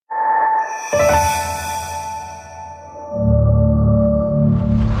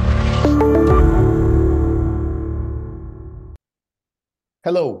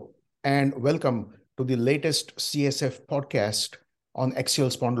Hello, and welcome to the latest CSF podcast on axial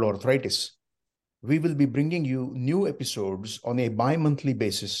spondyloarthritis. We will be bringing you new episodes on a bi-monthly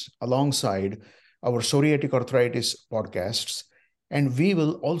basis alongside our psoriatic arthritis podcasts, and we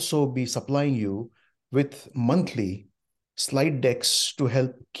will also be supplying you with monthly slide decks to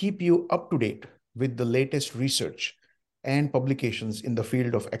help keep you up to date with the latest research and publications in the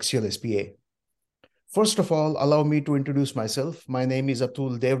field of axial SPA. First of all, allow me to introduce myself. My name is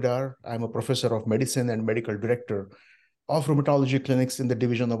Atul Deodhar. I'm a professor of medicine and medical director of rheumatology clinics in the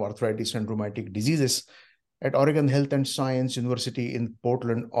Division of Arthritis and Rheumatic Diseases at Oregon Health and Science University in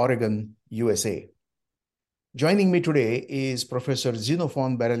Portland, Oregon, USA. Joining me today is Professor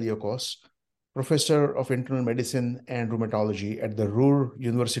Xenofon Baraliakos, professor of internal medicine and rheumatology at the Ruhr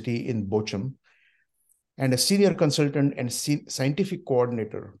University in Bochum, and a senior consultant and scientific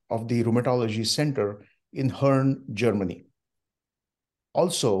coordinator of the Rheumatology Center in Herne, Germany.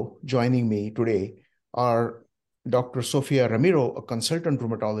 Also joining me today are Dr. Sofia Ramiro, a consultant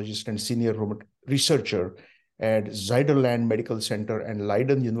rheumatologist and senior researcher at Zuiderland Medical Center and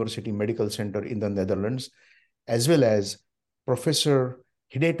Leiden University Medical Center in the Netherlands, as well as Professor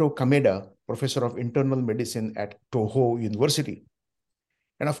Hideto Kameda, professor of internal medicine at Toho University.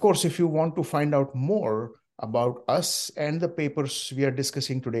 And of course, if you want to find out more about us and the papers we are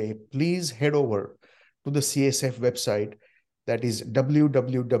discussing today, please head over to the CSF website, that is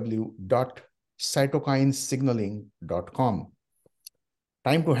www.cytokinesignaling.com.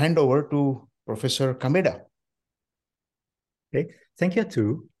 Time to hand over to Professor Kameda. Okay, thank you,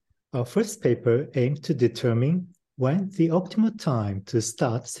 Atul. Our first paper aims to determine when the optimal time to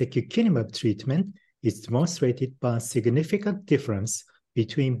start secukinumab treatment is demonstrated by a significant difference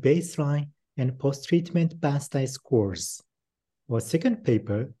between baseline and post-treatment BASDAI scores. Our second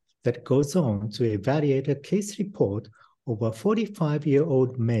paper that goes on to evaluate a case report of a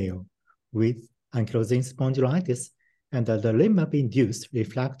 45-year-old male with ankylosing spondylitis and adalimumab-induced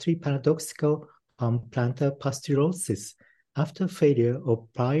refractory paradoxical palmoplantar pustulosis after failure of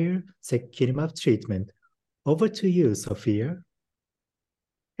prior secukinumab treatment. Over to you, Sofia.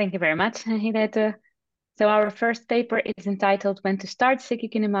 Thank you very much, Hideto. So our first paper is entitled When to Start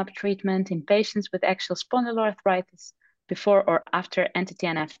Secukinumab Treatment in Patients with Axial Spondyloarthritis Before or After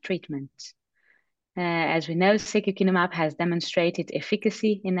Anti-TNF Treatment. As we know, secukinumab has demonstrated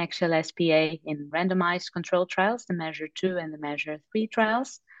efficacy in axial SPA in randomized controlled trials, the Measure 2 and the Measure 3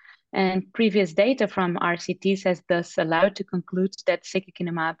 trials. And previous data from RCTs has thus allowed to conclude that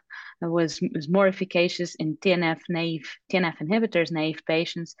secukinumab was more efficacious in TNF inhibitors naive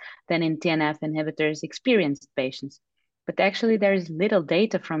patients than in TNF inhibitors experienced patients. But actually there is little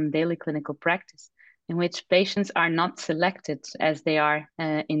data from daily clinical practice in which patients are not selected as they are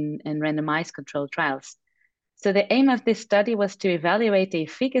in randomized controlled trials. So the aim of this study was to evaluate the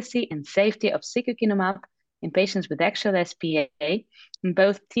efficacy and safety of secukinumab in patients with axial SPA in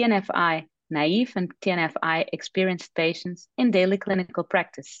both TNFI naive and TNFI experienced patients in daily clinical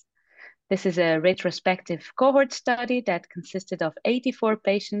practice. This is a retrospective cohort study that consisted of 84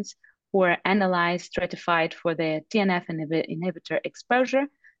 patients who were analyzed, stratified for the TNF inhibitor exposure.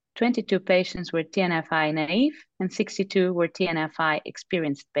 22 patients were TNFI naive and 62 were TNFI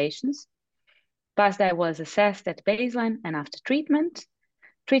experienced patients. BASDAI was assessed at baseline and after treatment.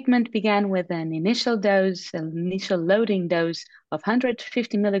 Treatment began with an initial loading dose of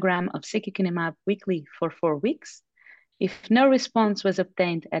 150 milligram of secukinumab weekly for 4 weeks. If no response was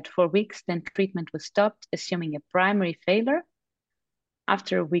obtained at 4 weeks, then treatment was stopped, assuming a primary failure.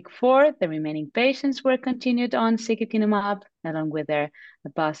 After week 4, the remaining patients were continued on secukinumab, along with their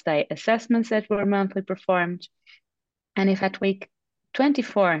BASDAI assessments that were monthly performed. And if at week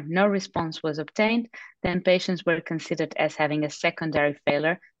 24, no response was obtained, then patients were considered as having a secondary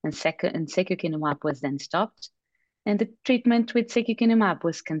failure and secukinumab was then stopped. And the treatment with secukinumab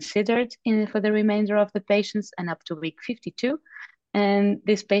was considered for the remainder of the patients and up to week 52. And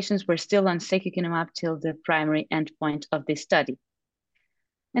these patients were still on secukinumab till the primary endpoint of this study.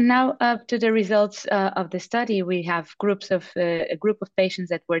 And now up to the results of the study, we have a group of patients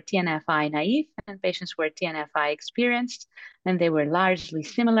that were TNFI naive and patients who were TNFI experienced, and they were largely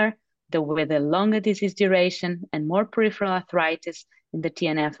similar, though with a longer disease duration and more peripheral arthritis in the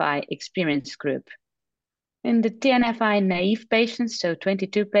TNFI experienced group. In the TNFI naive patients, so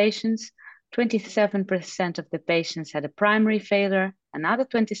 22 patients, 27% of the patients had a primary failure, another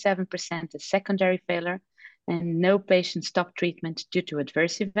 27% a secondary failure, and no patient stopped treatment due to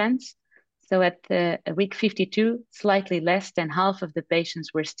adverse events. So at week 52, slightly less than half of the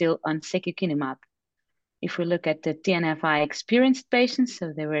patients were still on secukinumab. If we look at the TNFI experienced patients,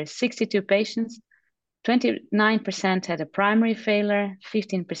 so there were 62 patients, 29% had a primary failure,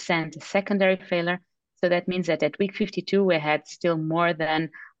 15% a secondary failure. So that means that at week 52, we had still more than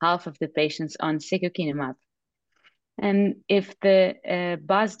half of the patients on secukinumab. And if the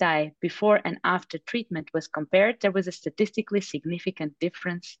BASDAI before and after treatment was compared, there was a statistically significant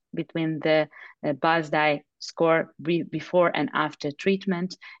difference between the BASDAI score before and after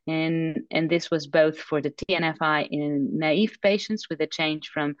treatment. And this was both for the TNFi in naive patients with a change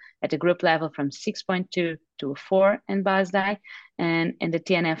from, at a group level, from 6.2 to 4 in BASDAI, and the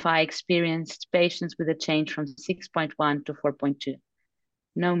TNFi experienced patients with a change from 6.1 to 4.2.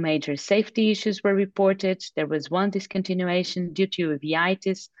 No major safety issues were reported. There was one discontinuation due to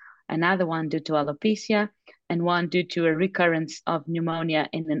uveitis, another one due to alopecia, and one due to a recurrence of pneumonia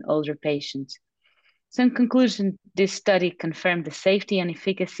in an older patient. So in conclusion, this study confirmed the safety and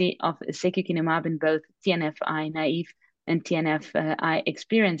efficacy of secukinumab in both TNFi naive and TNFi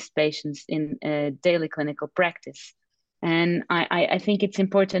experienced patients in daily clinical practice. And I think it's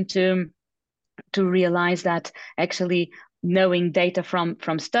important to realize that actually knowing data from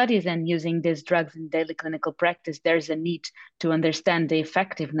studies and using these drugs in daily clinical practice, there's a need to understand the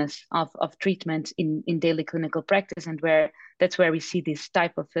effectiveness of treatment in daily clinical practice, and that's where we see this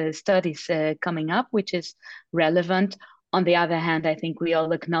type of studies coming up, which is relevant. On the other hand, I think we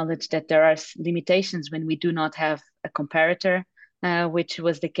all acknowledge that there are limitations when we do not have a comparator, which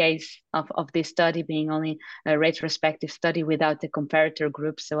was the case of this study being only a retrospective study without the comparator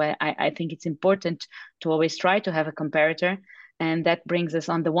group. So I think it's important to always try to have a comparator. And that brings us,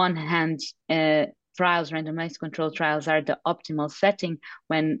 on the one hand, trials, randomized controlled trials, are the optimal setting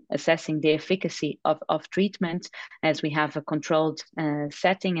when assessing the efficacy of treatment, as we have a controlled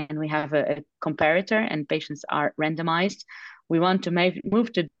setting and we have a comparator and patients are randomized. We want to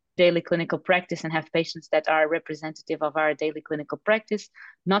move to daily clinical practice and have patients that are representative of our daily clinical practice,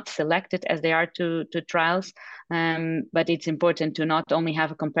 not selected as they are to trials. But it's important to not only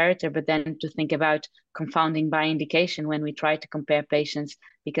have a comparator, but then to think about confounding by indication when we try to compare patients,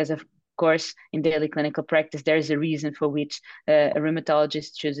 because of course, in daily clinical practice, there is a reason for which a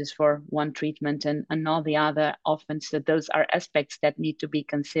rheumatologist chooses for one treatment and not the other often. So those are aspects that need to be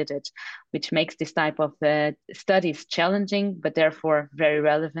considered, which makes this type of studies challenging, but therefore very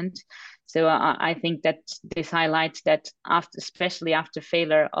relevant. So I think that this highlights that especially after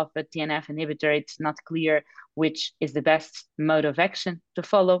failure of a TNF inhibitor, it's not clear which is the best mode of action to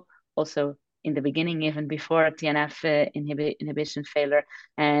follow. Also, in the beginning, even before TNF inhibition failure.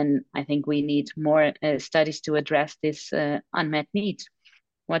 And I think we need more studies to address this unmet need.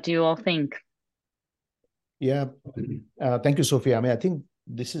 What do you all think? Yeah, thank you, Sophia. I mean, I think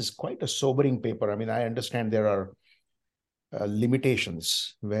this is quite a sobering paper. I mean, I understand there are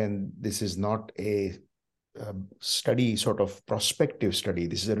limitations when this is not a study, sort of prospective study.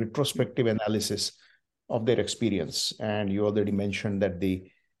 This is a retrospective analysis of their experience. And you already mentioned that the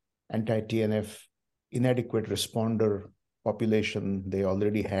anti-TNF inadequate responder population, they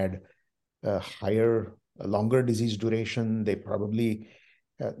already had a longer disease duration. They probably,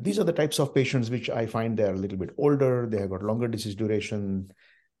 these are the types of patients which I find they're a little bit older, they have got longer disease duration,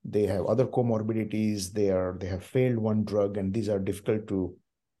 they have other comorbidities, they have failed one drug, and these are difficult to,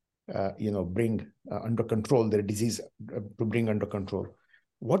 bring under control, their disease to bring under control.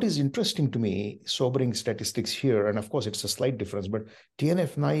 What is interesting to me, sobering statistics here, and of course it's a slight difference, but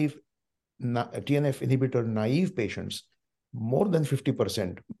TNF inhibitor naive patients, more than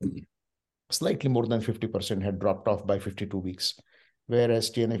 50%, slightly more than 50% had dropped off by 52 weeks, whereas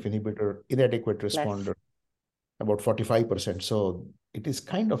TNF inhibitor inadequate responder, about 45%. So it is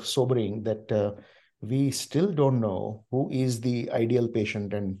kind of sobering that we still don't know who is the ideal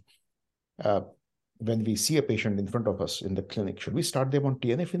patient. And when we see a patient in front of us in the clinic, should we start them on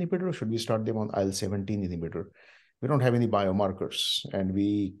TNF inhibitor or should we start them on IL-17 inhibitor? We don't have any biomarkers. And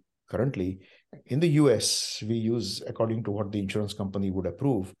we currently, in the US, we use according to what the insurance company would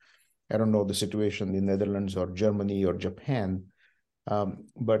approve. I don't know the situation in Netherlands or Germany or Japan,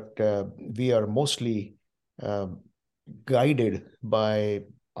 but we are mostly guided by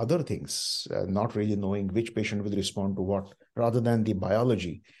other things, not really knowing which patient will respond to what, rather than the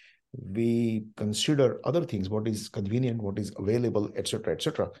biology. We consider other things, what is convenient, what is available, etc.,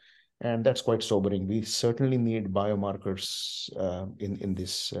 etc. And that's quite sobering. We certainly need biomarkers in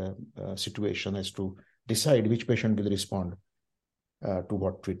this situation as to decide which patient will respond to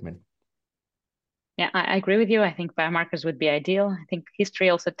what treatment. Yeah, I agree with you. I think biomarkers would be ideal. I think history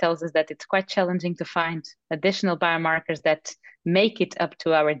also tells us that it's quite challenging to find additional biomarkers that make it up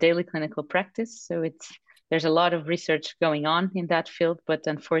to our daily clinical practice. So there's a lot of research going on in that field, but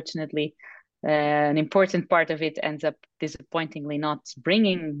unfortunately, an important part of it ends up disappointingly not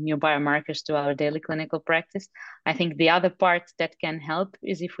bringing new biomarkers to our daily clinical practice. I think the other part that can help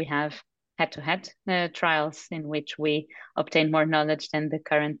is if we have head-to-head trials in which we obtain more knowledge than the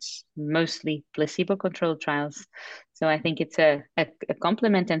current mostly placebo-controlled trials. So I think it's a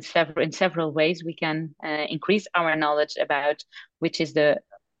complement, and in several ways we can increase our knowledge about which is the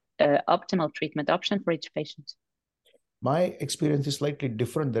optimal treatment option for each patient. My experience is slightly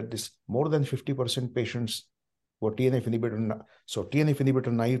different, that this more than 50% patients for TNF inhibitor, so TNF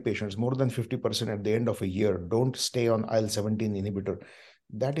inhibitor naive patients, more than 50% at the end of a year don't stay on IL-17 inhibitor.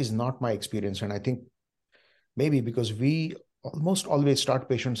 That is not my experience. And I think maybe because we almost always start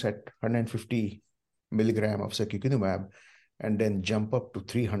patients at 150 milligram of secukinumab and then jump up to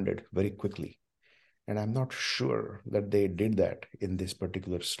 300 very quickly. And I'm not sure that they did that in this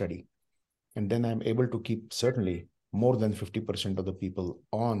particular study. And then I'm able to keep certainly more than 50% of the people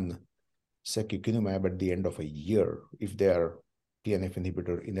on secukinumab at the end of a year if they are TNF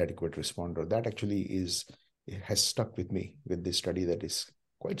inhibitor inadequate responder. That actually has stuck with me with this study. That is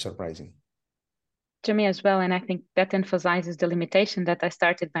quite surprising. To me as well, and I think that emphasizes the limitation that I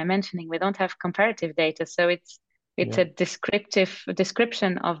started by mentioning. We don't have comparative data, so it's a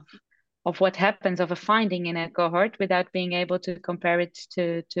description of what happens, of a finding in a cohort, without being able to compare it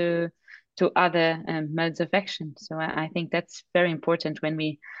to other modes of action. So I think that's very important when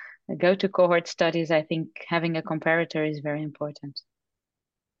we go to cohort studies. I think having a comparator is very important.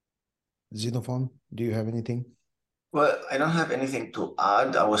 Xenofon, do you have anything? Well, I don't have anything to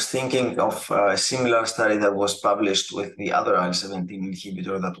add. I was thinking of a similar study that was published with the other IL-17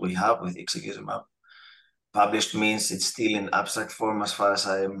 inhibitor that we have with Ixekizumab. Published means it's still in abstract form as far as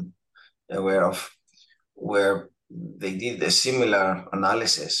I'm aware of, where they did a similar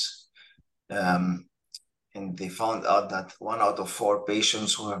analysis. And they found out that 1 out of 4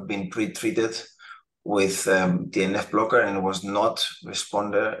 patients who have been pre-treated with TNF blocker and was not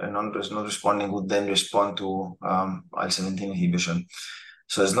responding would then respond to IL-17 inhibition.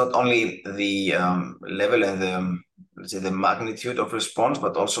 So it's not only the level and the, let's say, the magnitude of response,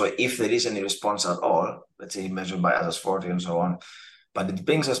 but also if there is any response at all, let's say measured by AxSpA and so on. But it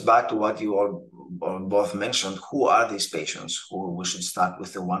brings us back to what you all both mentioned. Who are these patients who we should start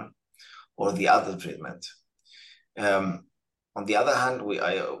with the one or the other treatment? On the other hand,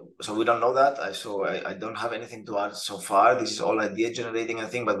 so we don't know that. I don't have anything to add so far. This is all idea generating, I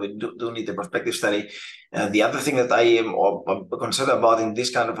think, but we do need a prospective study. The other thing that I am concerned about in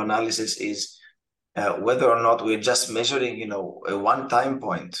this kind of analysis is whether or not we're just measuring, a one-time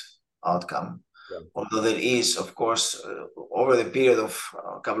point outcome. Yeah. Although there is, of course, over the period of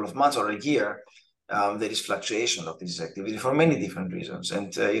a couple of months or a year, there is fluctuation of this activity for many different reasons.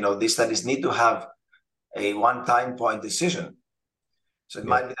 And, these studies need to have a one-time point decision. So it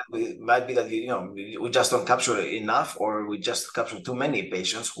might be that we just don't capture enough, or we just capture too many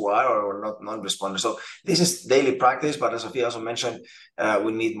patients who are or not non-responders. So this is daily practice, but as Sofia also mentioned,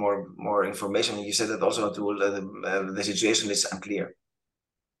 we need more information. And you said that also the situation is unclear.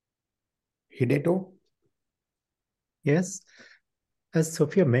 Hideto? Yes, as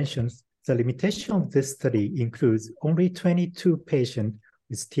Sofia mentioned, the limitation of this study includes only 22 patients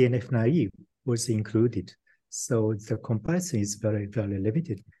with TNF naive was included. So the comparison is very, very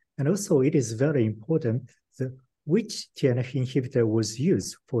limited. And also it is very important which TNF inhibitor was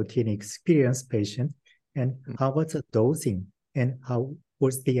used for TNF experienced patient, and how was the dosing and how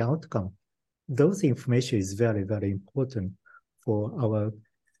was the outcome. Those information is very, very important for our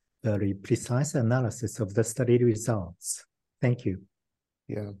very precise analysis of the study results. Thank you.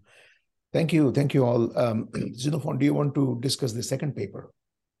 Yeah. Thank you. Thank you all. Xenofon, do you want to discuss the second paper?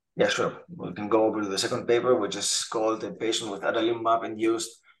 Yeah, sure. We can go over to the second paper, which is called A Patient with Adalimumab-Induced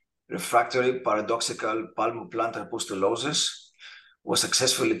Refractory Paradoxical Palmoplantar Pustulosis was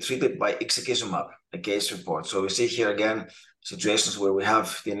successfully treated by Ixekizumab, a case report. So we see here again situations where we have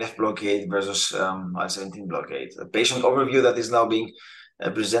TNF blockade versus IL-17 blockade. A patient overview that is now being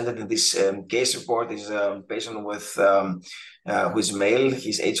presented in this case report is a patient with who is male.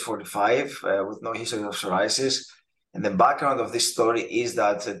 He's age 45 with no history of psoriasis. And the background of this story is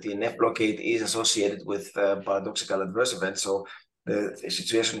that TNF blockade is associated with paradoxical adverse events. So the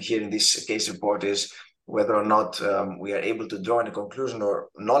situation here in this case report is whether or not we are able to draw any conclusion or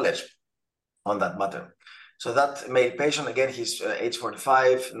knowledge on that matter. So that male patient, again, he's age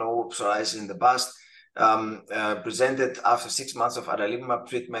 45, no psoriasis in the past, presented after 6 months of adalimumab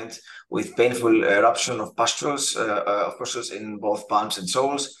treatment with painful eruption of pustules in both palms and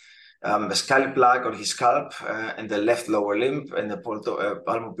soles. A scalp plaque on his scalp and the left lower limb, and the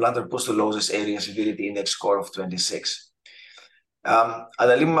palmoplantar pustulosis area severity index score of 26.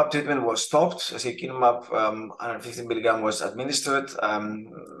 Adalimumab treatment was stopped. Secukinumab 150 milligram was administered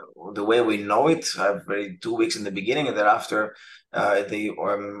the way we know it, 2 weeks in the beginning, and thereafter they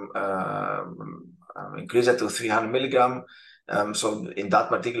increased it to 300 milligram. So in that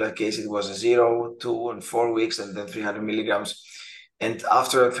particular case, it was 0, 2, and 4 weeks, and then 300 milligrams. And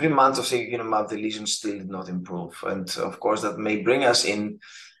after 3 months of secukinumab, the lesions still did not improve. And of course, that may bring us in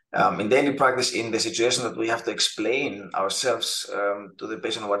daily practice in the situation that we have to explain ourselves to the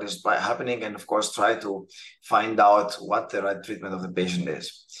patient what is happening, and of course try to find out what the right treatment of the patient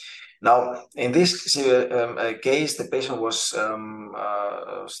is. Now, in this case, the patient was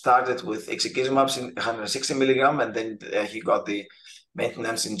started with Ixekizumab 160 milligram, and then he got the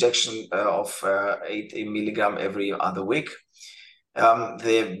maintenance injection of 80 milligram every other week.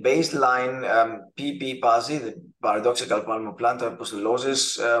 The baseline PP PASI, the paradoxical palmoplantar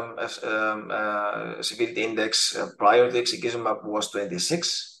pustulosis severity index prior to Ixekizumab was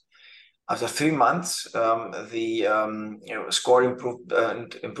 26. After 3 months, the score improved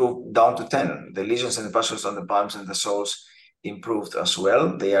down to 10. The lesions and the pustules on the palms and the soles improved as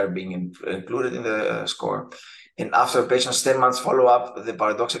well. They are being included in the score. And after patient's 10 months follow-up, the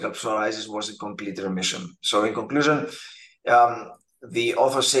paradoxical psoriasis was in complete remission. So in conclusion, the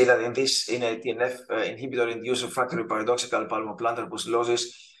authors say that in a TNF inhibitor-induced refractory paradoxical palmoplantar pustulosis,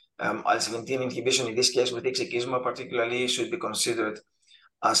 IL-17 inhibition, in this case with Ixekizumab particularly, should be considered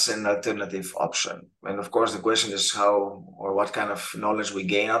as an alternative option. And of course, the question is how or what kind of knowledge we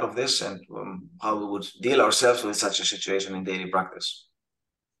gain out of this, and how we would deal ourselves with such a situation in daily practice.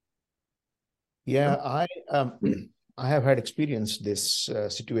 Yeah, I have had experienced this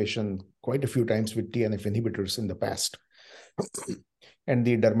situation quite a few times with TNF inhibitors in the past. And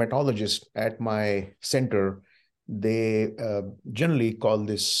the dermatologist at my center, they generally call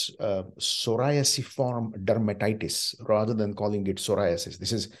this psoriasiform dermatitis rather than calling it psoriasis.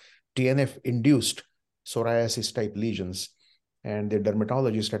 This is TNF-induced psoriasis-type lesions. And the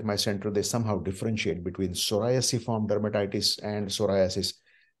dermatologist at my center, they somehow differentiate between psoriasiform dermatitis and psoriasis.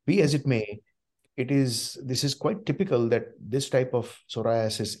 Be as it may, this is quite typical that this type of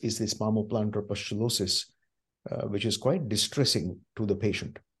psoriasis is this palmoplantar pustulosis, which is quite distressing to the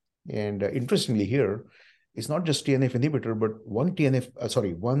patient. And interestingly here, it's not just TNF inhibitor, but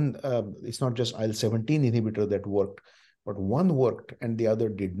it's not just IL-17 inhibitor that worked, but one worked and the other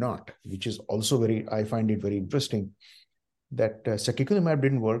did not, which is also I find it very interesting that Secukinumab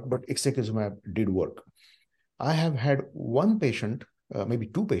didn't work, but Ixekizumab did work. I have had one patient, maybe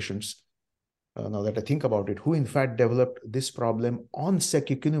two patients, now that I think about it, who in fact developed this problem on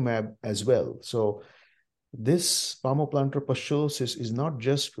Secukinumab as well. So this palmoplantar pustulosis is not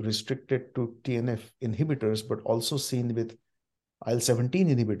just restricted to TNF inhibitors, but also seen with IL-17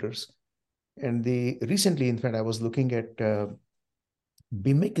 inhibitors. And recently, in fact, I was looking at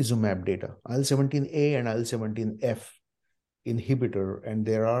Bimekizumab data, IL-17A and IL-17F inhibitor. And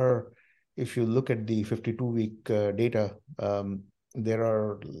there are, if you look at the 52-week data, there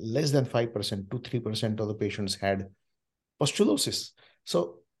are less than 5%, 2-3% of the patients had pustulosis.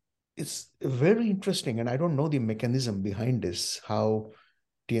 So it's very interesting, and I don't know the mechanism behind this, how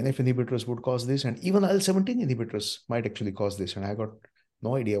TNF inhibitors would cause this, and even IL-17 inhibitors might actually cause this, and I got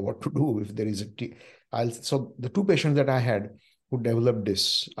no idea what to do if there is so the two patients that I had who developed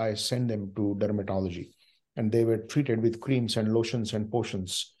this, I sent them to dermatology, and they were treated with creams and lotions and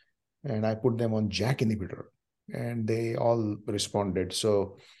potions, and I put them on JAK inhibitor, and they all responded.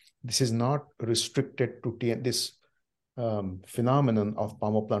 So this is not restricted to this phenomenon of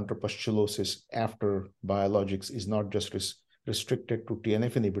palmoplantar pustulosis after biologics is not just restricted to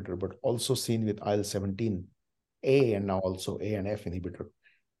TNF inhibitor, but also seen with IL-17A and now also A and F inhibitor.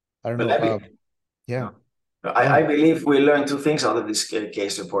 I don't know. I believe we learned two things out of this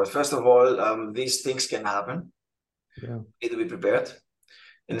case report. First of all, these things can happen. Yeah. Need to be prepared.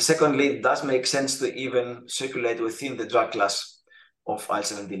 And secondly, it does make sense to even circulate within the drug class of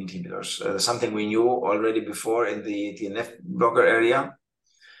IL-17 inhibitors, something we knew already before in the TNF blocker area.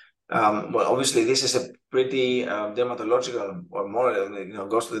 Well, obviously, this is a pretty dermatological, or more,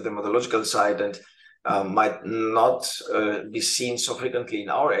 goes to the dermatological side, and might not be seen so frequently in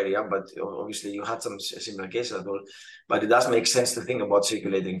our area, but obviously you had some similar cases as well. But it does make sense to think about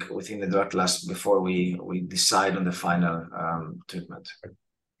circulating within the drug class before we decide on the final treatment.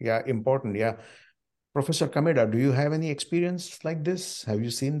 Yeah, important. Yeah. Professor Kameda, do you have any experience like this? Have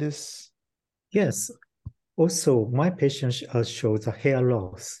you seen this? Yes. Also, my patient shows a hair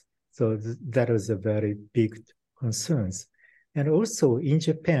loss. So that was a very big concern. And also in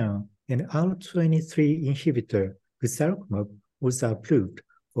Japan, an IL-23 inhibitor, Ixekizumab, was approved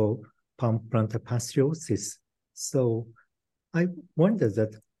for palmoplantar pustulosis. So I wonder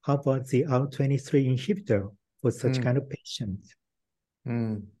that how about the IL-23 inhibitor for such kind of patients?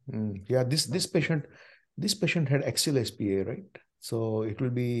 Yeah, this patient had axial SPA, right? So it will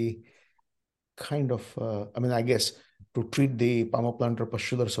be kind of, I mean, I guess to treat the palmoplantar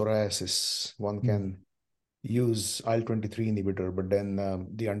pustular psoriasis, one can use IL-23 inhibitor, but then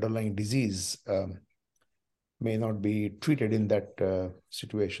the underlying disease may not be treated in that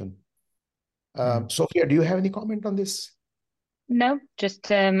situation. Sofia, do you have any comment on this? No,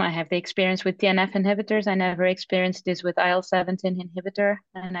 just I have the experience with TNF inhibitors. I never experienced this with IL-17 inhibitor,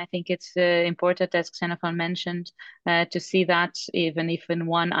 and I think it's important, as Xenofon mentioned, to see that even if in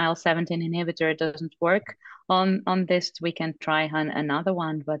one IL-17 inhibitor doesn't work on this, we can try on another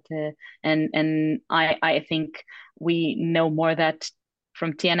one. But and I think we know more that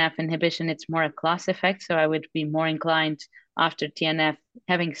from TNF inhibition, it's more a class effect. So I would be more inclined after TNF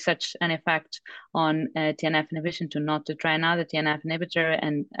having such an effect on TNF inhibition to try another TNF inhibitor,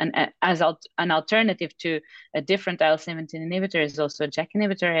 and as an alternative to a different IL-17 inhibitor is also a JAK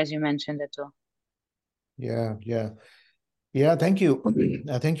inhibitor, as you mentioned, Atul. Yeah. Thank you.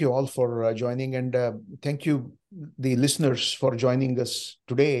 Thank you all for joining, and thank you, the listeners, for joining us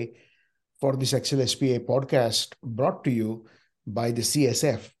today for this AxSpA podcast brought to you by the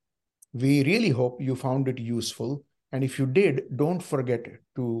CSF. We really hope you found it useful. And if you did, don't forget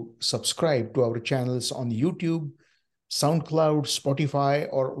to subscribe to our channels on YouTube, SoundCloud, Spotify,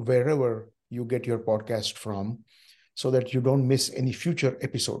 or wherever you get your podcast from, so that you don't miss any future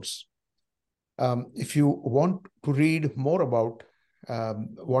episodes. If you want to read more about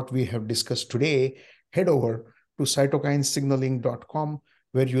what we have discussed today, head over to cytokinesignaling.com,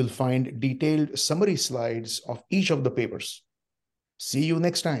 where you'll find detailed summary slides of each of the papers. See you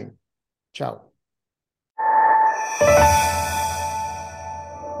next time. Ciao.